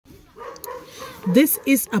This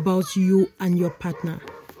is about you and your partner.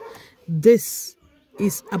 This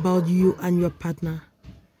is about you and your partner.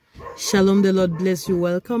 Shalom, the Lord bless you.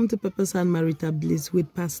 Welcome to Purpose and Marital Bliss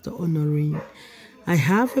with Pastor Honorine. I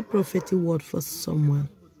have a prophetic word for someone.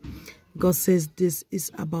 God says this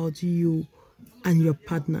is about you and your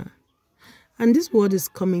partner. And this word is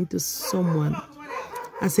coming to someone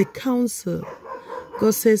as a counsel.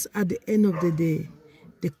 God says at the end of the day,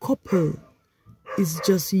 the couple is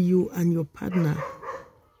just you and your partner.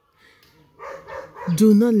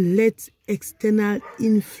 Do not let external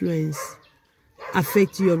influence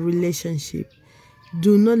affect your relationship.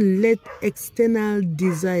 Do not let external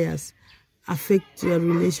desires affect your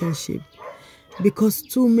relationship, because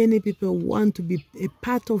too many people want to be a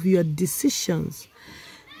part of your decisions.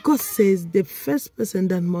 God says the first person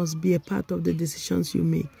that must be a part of the decisions you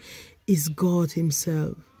make is God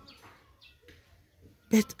himself.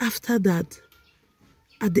 But after that,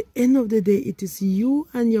 at the end of the day, it is you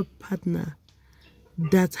and your partner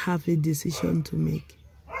that have a decision to make.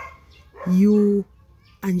 You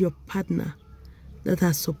and your partner that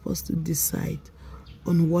are supposed to decide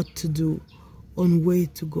on what to do, on where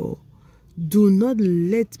to go. Do not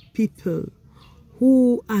let people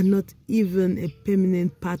who are not even a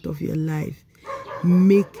permanent part of your life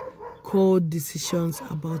make core decisions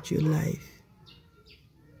about your life.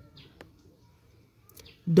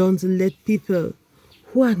 Don't let people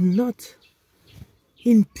who are not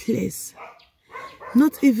in place,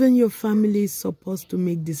 not even your family is supposed to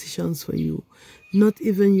make decisions for you, not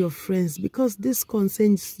even your friends, because this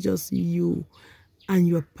concerns just you and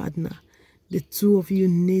your partner. The two of you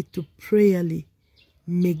need to prayerly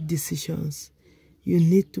make decisions. You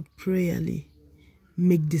need to prayerly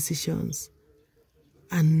make decisions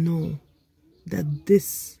and know that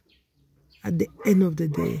this, at the end of the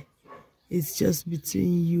day, is just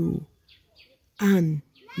between you and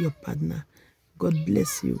your partner. God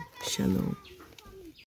bless you. Shalom.